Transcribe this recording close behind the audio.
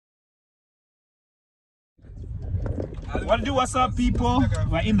What do? What's up, people?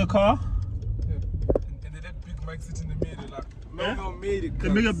 We're in the car. And then that big mic sits in the middle, like, no, made it. They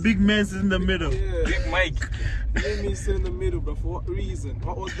make a big mess in the middle. Yeah. Big mic. Made me sit in the middle, bro. For what reason?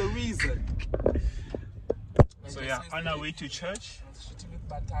 What was the reason? So yeah, on our way to church. Shooting with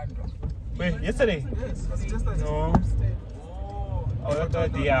bad time, bro. Wait, yesterday? Yes, that's just like No. Oh, that's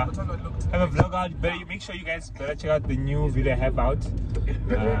what, yeah. Have a vlog out. Better make sure you guys better check out the new video I have out.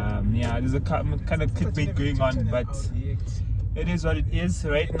 Yeah, there's a kind of clickbait going on, but it is what it is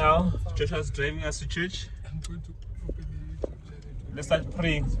right now. Joshua's driving us to church. Let's start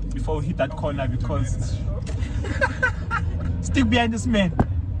praying before we hit that corner because stick behind this man.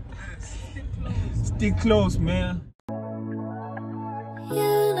 Stick close, man.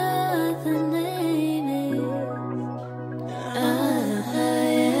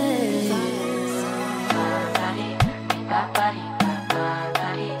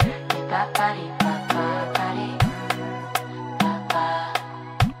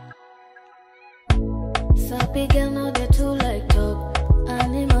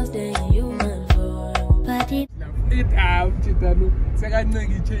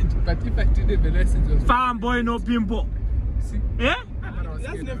 But if I didn't, the lesson was Farm boy, no pimple. Yeah?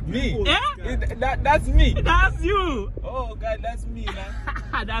 Me? Yeah? That's me. That's you. Oh, God, that's me, man.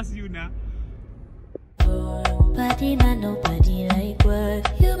 That's you now. Nobody, man, nobody like work.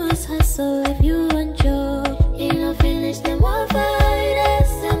 You must hustle if you want job. You know, finish them one fight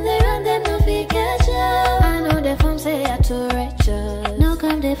us. And they run them, no fee catch up. I know the farm say you're too righteous. No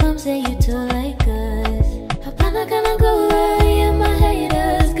come the farm say you too like us. Papa not gonna go away and my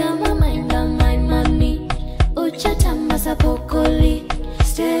haters got my mind on my money. Uchata masapokoli.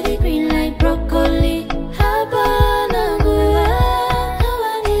 Steady green like broccoli. Habana gua. No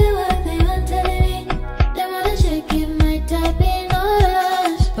one knew what they were telling me. They wanna check if my type in no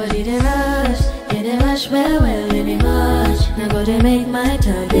rush. But it a rush, well, really much. Now go to make my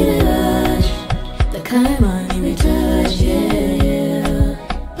type in a rush. The kind of money we touch, yeah.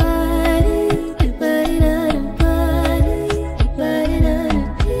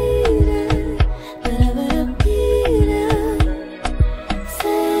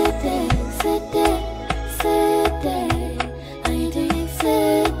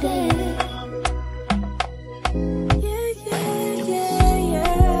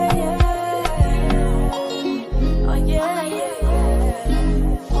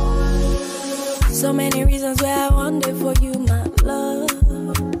 So many reasons why I wanted for you, my love.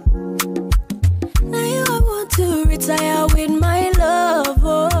 Now you I want to retire with my love.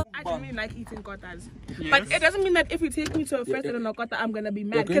 Oh. I genuinely like eating kotas. Yes. But it doesn't mean that if you take me to a first and a kota, I'm gonna be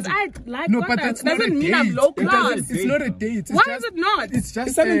mad. Because I like kotas. But that's doesn't mean I'm low class. It's not a date. Why is it not? It's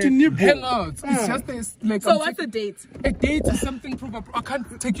just something to nibble. Hangouts. It's just like. So what's a date? A date is something probably. I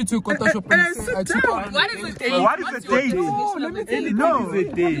can't take you to a kota shop and sit down. What is a date? What is a date? No, let me tell you. No,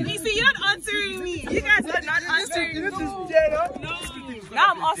 it's a date. You see, you're not answering me. You guys are not answering me. No. Now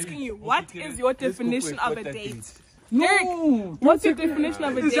I'm asking you, what is your definition of a date? No. Eric, what's your definition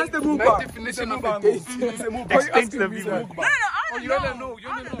of a date? It's just a move. My definition of a date. It's a move. Extensive. No, I don't know. You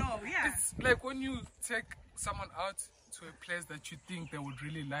wanna know? Yeah. It's like when you take someone out to a place that you think they would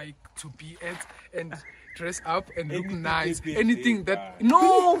really like to be at and dress up and look nice. Anything that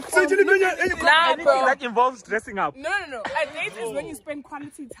Anything that involves dressing up. No. A date is when you spend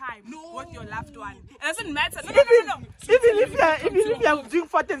quality time with your loved one. It doesn't matter. No. Even if you're doing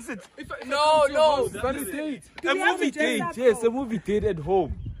fat and sit. No. It's not a date. A movie date, yes, a movie date at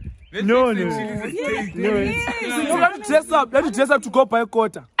home. No. You have to dress up. Let me dress up to go buy a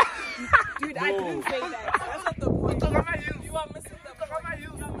quarter. Dude, I didn't say that. That's not the point. You are missing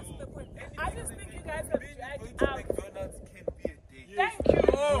the point. I just think you guys have dragged out. Thank you.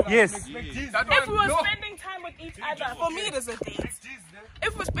 Yes. If we were spending time with each other, for me it is a date.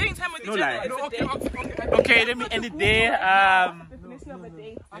 If we're spending time with each other, it's a date. Okay, let me end it there. Definition of a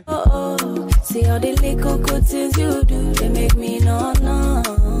date. Oh, see all the little good things you do, they make me no.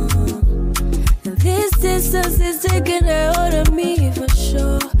 This distance is taking a hold of me for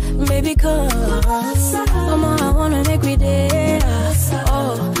sure. Maybe cause mama, I wanna make me there.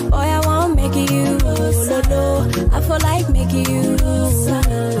 Oh, boy, I wanna make you. No, I feel like making you.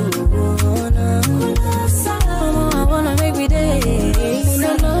 Mama, I wanna make me there.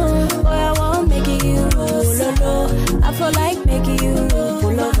 No, boy, I wanna make you. I feel like making you.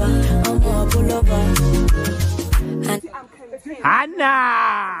 Pull over, pull over.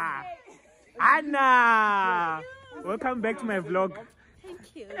 Anna! Welcome back to my vlog.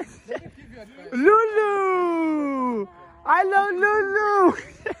 Thank you. Lulu! I love Lulu!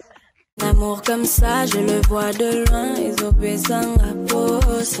 Amour comme ça, je le vois de loin. Ils ont besoin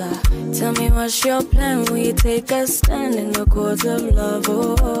de ça. Tell me what's your plan when you take a stand in the courts of love.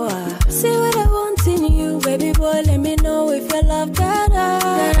 Oh, I see what I want in you, baby boy. Let me know if your love got a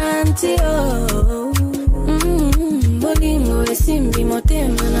guarantee. Oh, bolingo esimbi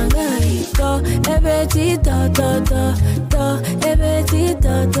motema nangai to ebeti to ebeti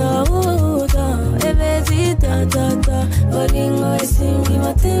to ebeti to bolingo esimbi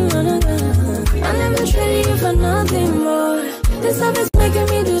motema nangai. I never traded you for nothing more. This love is making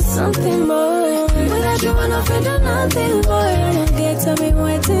me do something more. Without you I don't feel nothing more. I'ma get tell me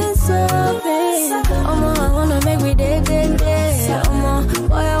what is something. I wanna make me day.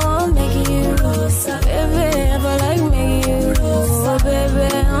 Boy I want making you baby, ever like me, you, baby,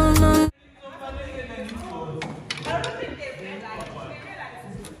 I'm on.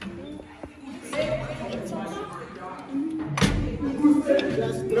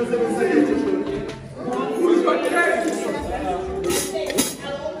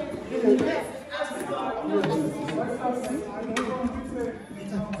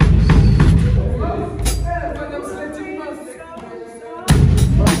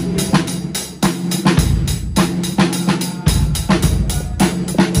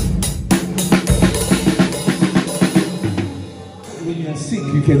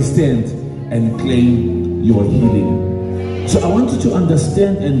 You can stand and claim your healing. So I want you to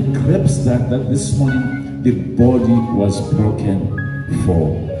understand and grasp that this morning the body was broken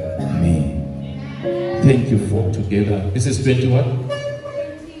for me. Thank you for together. This is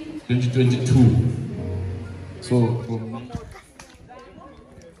 2022. So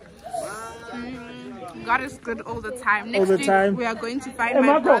God is good all the time. Next week we are going to find my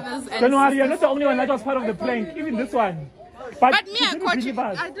Marco, brothers and don't worry, you're not the only one that was part of the prank. Even this one. But me and Coach,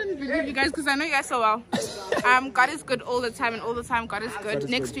 I didn't believe you guys because I know you guys so well. God is good all the time, and all the time God is good.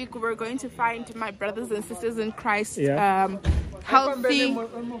 Next week we're going to find my brothers and sisters in Christ. Healthy,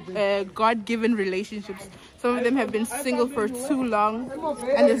 God-given relationships. Some of them have been single for too long,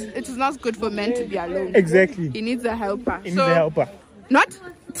 and it is not good for men to be alone. Exactly. He needs a helper. He needs a helper. Not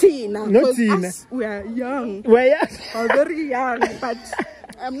Tina. Not Tina. We are young. We're young. We're very young, but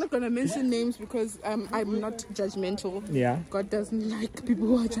I'm not going to mention names because I'm not judgmental. Yeah. God doesn't like people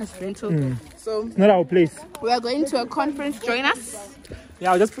who are judgmental. So it's not our place. We are going to a conference. Join us.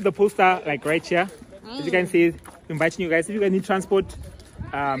 Yeah, I'll just put the poster like right here. As you can see, inviting you guys. If you guys need transport,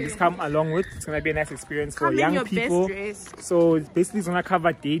 just come along with. It's gonna be a nice experience for young people. So basically it's gonna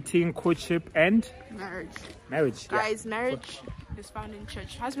cover dating, courtship, and marriage. Guys, marriage is found in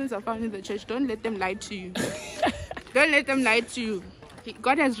church. Husbands are found in the church. Don't let them lie to you. Don't let them lie to you.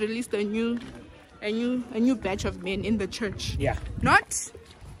 God has released a new batch of men in the church. Yeah. Not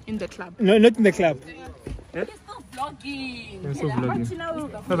in the club. No, not in the club. He's still vlogging. I'm still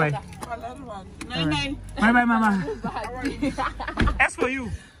vlogging. Bye bye. Bye bye, mama. As for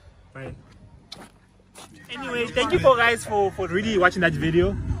you. Bye. Anyway, thank you guys for really watching that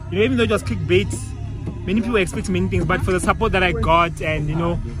video. You know, even though it was clickbait, many people expect many things, but for the support that I got and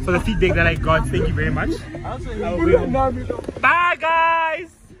for the feedback that I got, thank you very much. Bye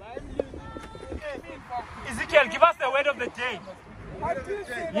guys. Ezekiel, give us the word of the day.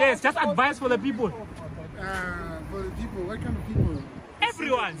 Yes, just advice for the people. For the people, what kind of people?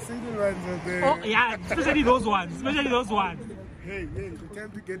 Everyone. Single ones are there. Oh yeah, especially those ones. Hey, the time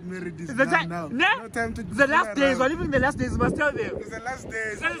to get married is now. No time to the last days, or even the last days, must tell them. It's the last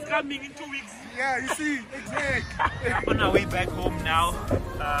days. Sun is coming in 2 weeks. Yeah, you see, exactly. We're on our way back home now.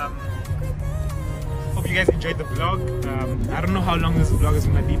 Hope you guys enjoyed the vlog. I don't know how long this vlog is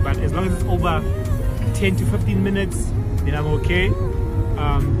gonna be, but as long as it's over 10 to 15 minutes, then I'm okay.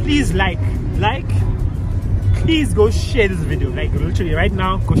 Please like. Please go share this video. Like literally right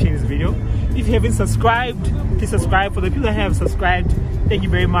now, go share this video. If you haven't subscribed, please subscribe. For the people that have subscribed, thank you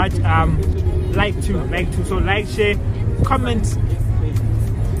very much. Like too. So like, share, comment.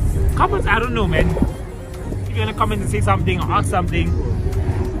 I don't know, man. If you wanna comment and say something or ask something,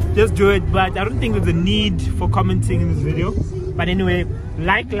 just do it. But I don't think there's a need for commenting in this video. But anyway,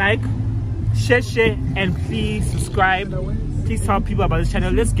 like, share, and please subscribe. Please tell people about this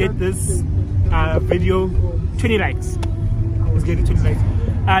channel. Let's get this video 20 likes. Let's get it 20 likes.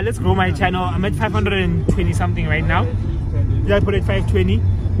 Let's grow my channel. I'm at 520 something right now. I put it 520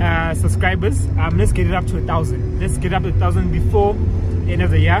 subscribers. Let's get it up to 1,000. Let's get up to 1,000 before the end of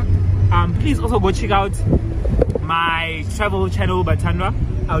the year. Please also go check out my travel channel by Tandwa.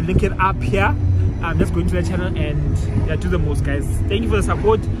 I'll link it up here. Let's go into the channel and do the most, guys. Thank you for the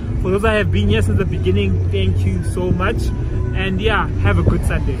support. For those that have been here since the beginning, thank you so much. And yeah, have a good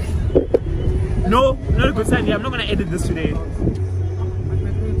Sunday. No, not a good Sunday. I'm not gonna edit this today.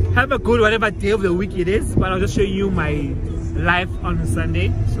 have a good whatever day of the week it is, but I'll just show you my life on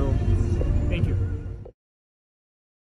Sunday. So